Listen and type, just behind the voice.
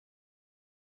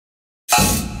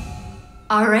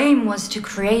Our aim was to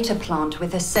create a plant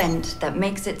with a scent that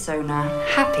makes its owner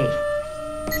happy.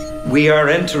 We are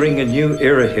entering a new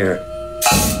era here.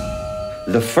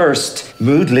 The first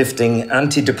mood-lifting,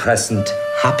 antidepressant,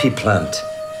 happy plant.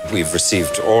 We've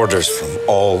received orders from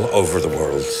all over the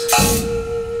world.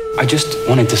 I just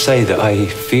wanted to say that I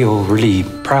feel really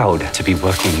proud to be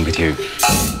working with you.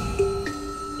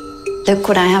 Look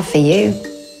what I have for you.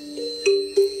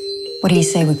 What do you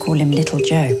say we call him Little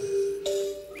Joe?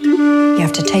 You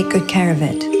have to take good care of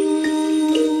it.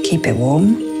 Keep it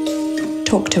warm.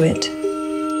 Talk to it.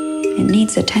 It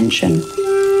needs attention.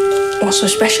 What's so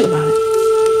special about it?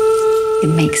 It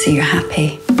makes you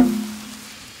happy.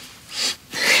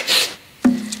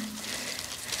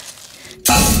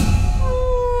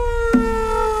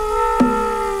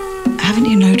 Haven't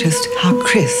you noticed how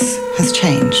Chris has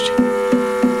changed?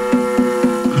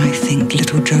 I think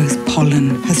little Joe's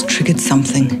pollen has triggered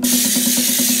something.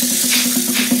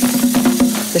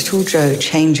 Little Joe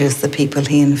changes the people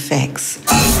he infects.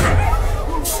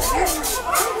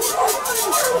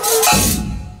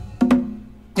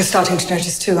 You're starting to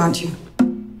notice too, aren't you?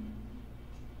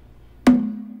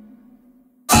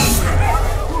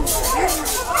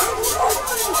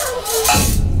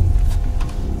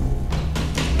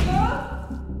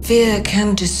 Fear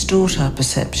can distort our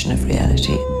perception of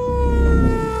reality.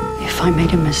 If I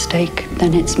made a mistake,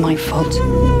 then it's my fault.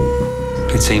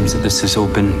 It seems that this has all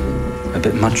been a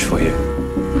bit much for you.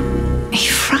 He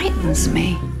frightens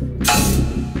me.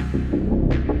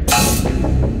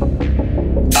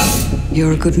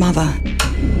 You're a good mother.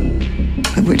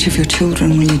 But which of your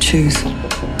children will you choose?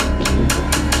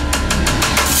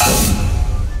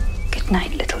 Good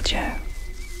night, Little Joe.